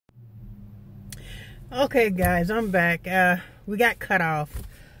Okay guys, I'm back. We got cut off,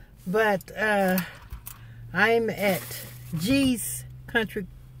 but I'm at G's Country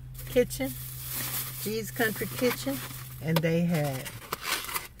Kitchen. G's Country Kitchen, and they had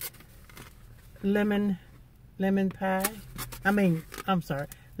lemon pie. I'm sorry,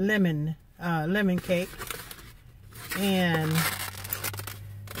 lemon cake, and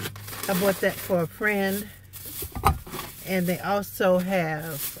I bought that for a friend. And they also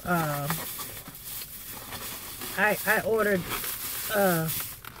have I ordered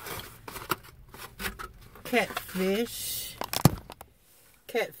catfish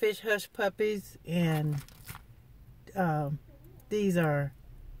hush puppies, and these are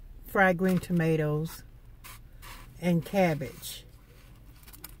fried green tomatoes and cabbage.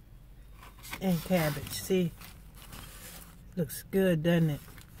 See, looks good, doesn't it?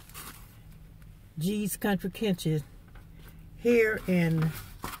 G's Country Kitchen here in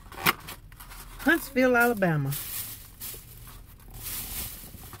Huntsville, Alabama.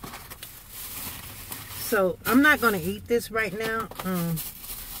 So I'm not going to eat this right now.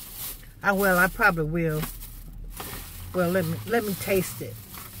 I probably will. Well, let me taste it.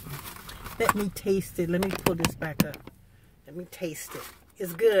 Let me taste it. Let me pull this back up. Let me taste it.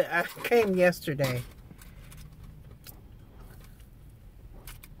 It's good. I came yesterday.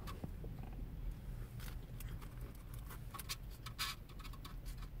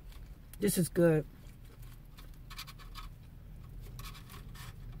 This is good.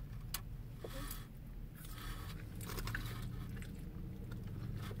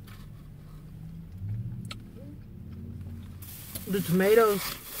 The tomatoes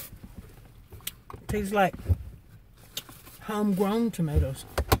taste like homegrown tomatoes.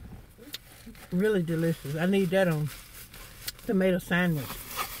 Really delicious. I need that on tomato sandwich.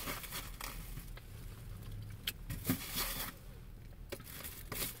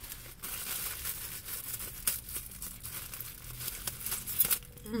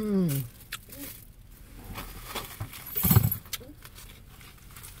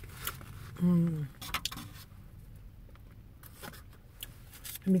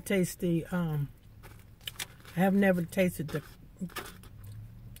 Let me taste the I have never tasted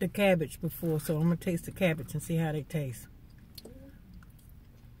the cabbage before, so I'm gonna taste the cabbage and see how they taste.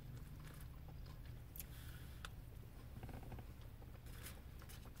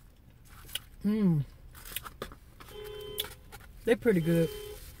 They're pretty good.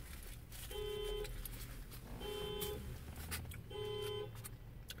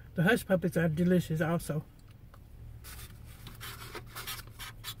 The hush puppies are delicious also.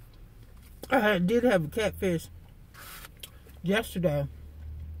 I did have a catfish yesterday,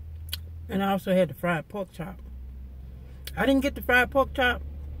 and I also had the fried pork chop. I didn't get the fried pork chop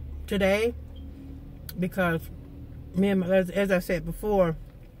today because as I said before,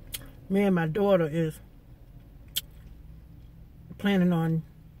 me and my daughter is planning on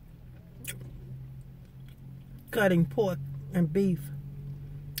cutting pork and beef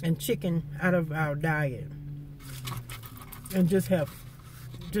and chicken out of our diet and just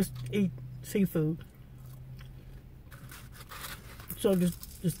eat seafood. So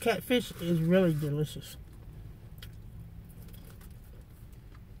this catfish is really delicious.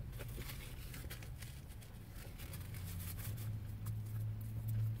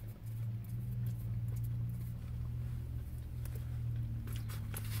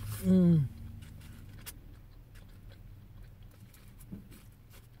 I'm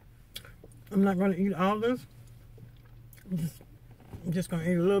not going to eat all this. I'm just going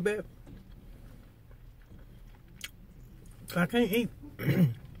to eat a little bit. I can't eat.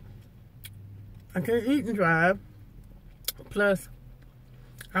 I can't eat and drive. Plus,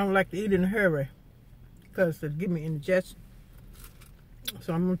 I don't like to eat in a hurry because it gives me indigestion.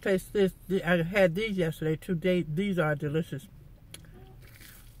 So I'm going to taste this. I had these yesterday too. These are delicious.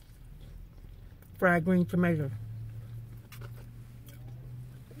 Fried green tomatoes.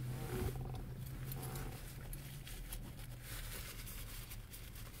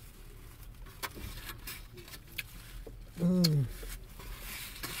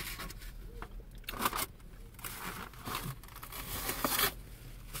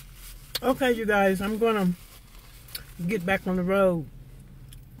 Okay, you guys, I'm gonna get back on the road.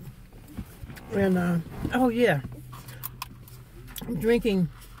 And oh yeah, I'm drinking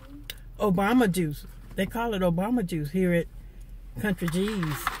Obama juice. They call it Obama juice here at Country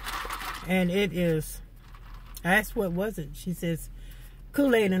G's, and it is. I asked what was it. She says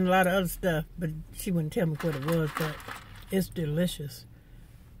Kool-Aid and a lot of other stuff, but she wouldn't tell me what it was. But it's delicious.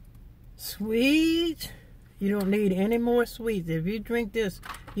 Sweet. You don't need any more sweets. If you drink this,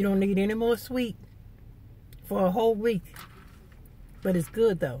 you don't need any more sweet for a whole week. But it's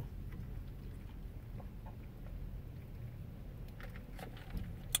good though.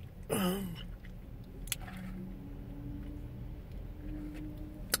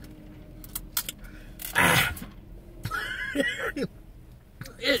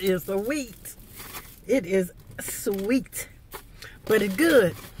 It is sweet. It is sweet, but it's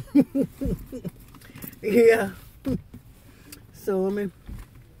good. Yeah. So let me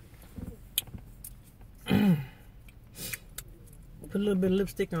put a little bit of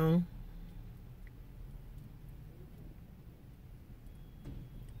lipstick on.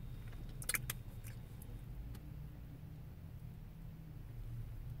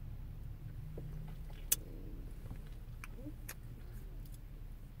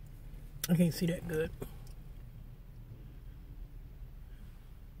 I can't see that good.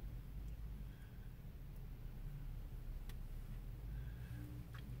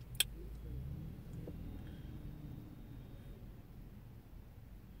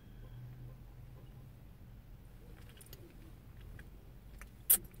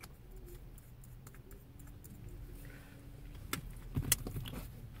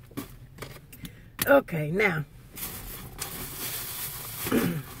 Okay, now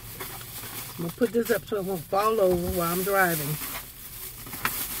I'm gonna put this up so it won't fall over while I'm driving.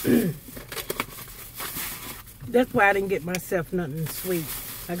 That's why I didn't get myself nothing sweet.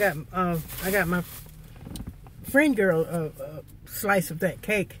 I got my friend girl a slice of that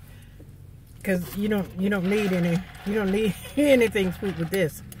cake, because you don't need anything sweet with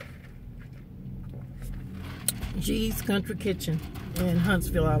this. G's Country Kitchen in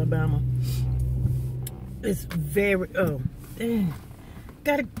Huntsville, Alabama. It's very, oh, dang.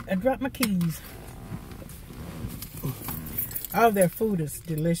 I dropped my keys. All their food is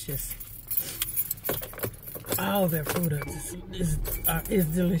delicious. All their food is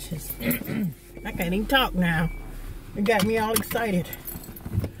delicious. I can't even talk now. It got me all excited.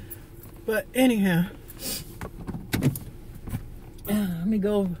 But anyhow, let me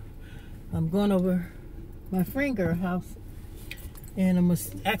go. I'm going over my friend girl's house, and I'm gonna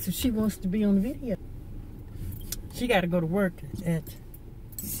ask if she wants to be on the video. She got to go to work at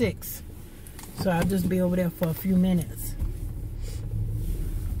 6, so I'll just be over there for a few minutes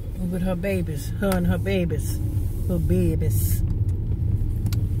with her babies, her and her babies, her babies.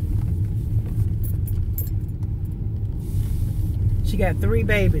 She got 3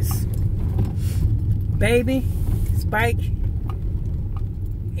 babies: Baby, Spike,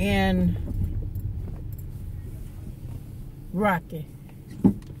 and Rocky.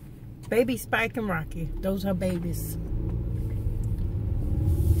 Baby, Spike, and Rocky. Those are babies.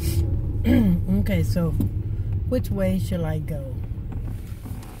 Okay, so which way shall I go?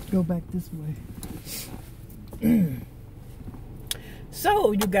 Go back this way.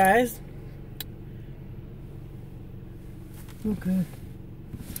 So, you guys. Okay.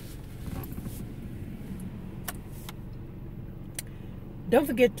 Don't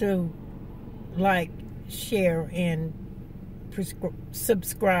forget to like, share, and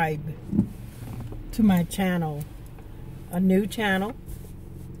subscribe to my channel, a new channel,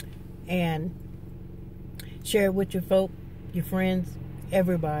 and share it with your folk, your friends,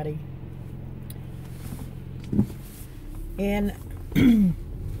 everybody. And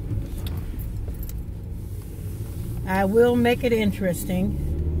I will make it interesting.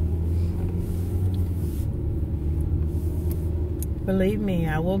 Believe me,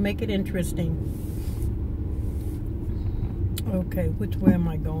 I will make it interesting. Okay, which way am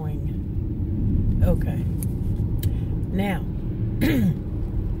I going? Okay. Now.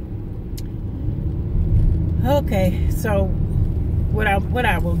 Okay, so what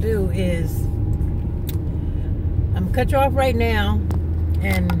I will do is I'm gonna cut you off right now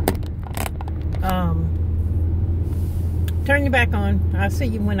and turn you back on. I'll see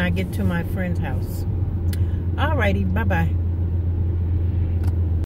you when I get to my friend's house. Alrighty, bye-bye.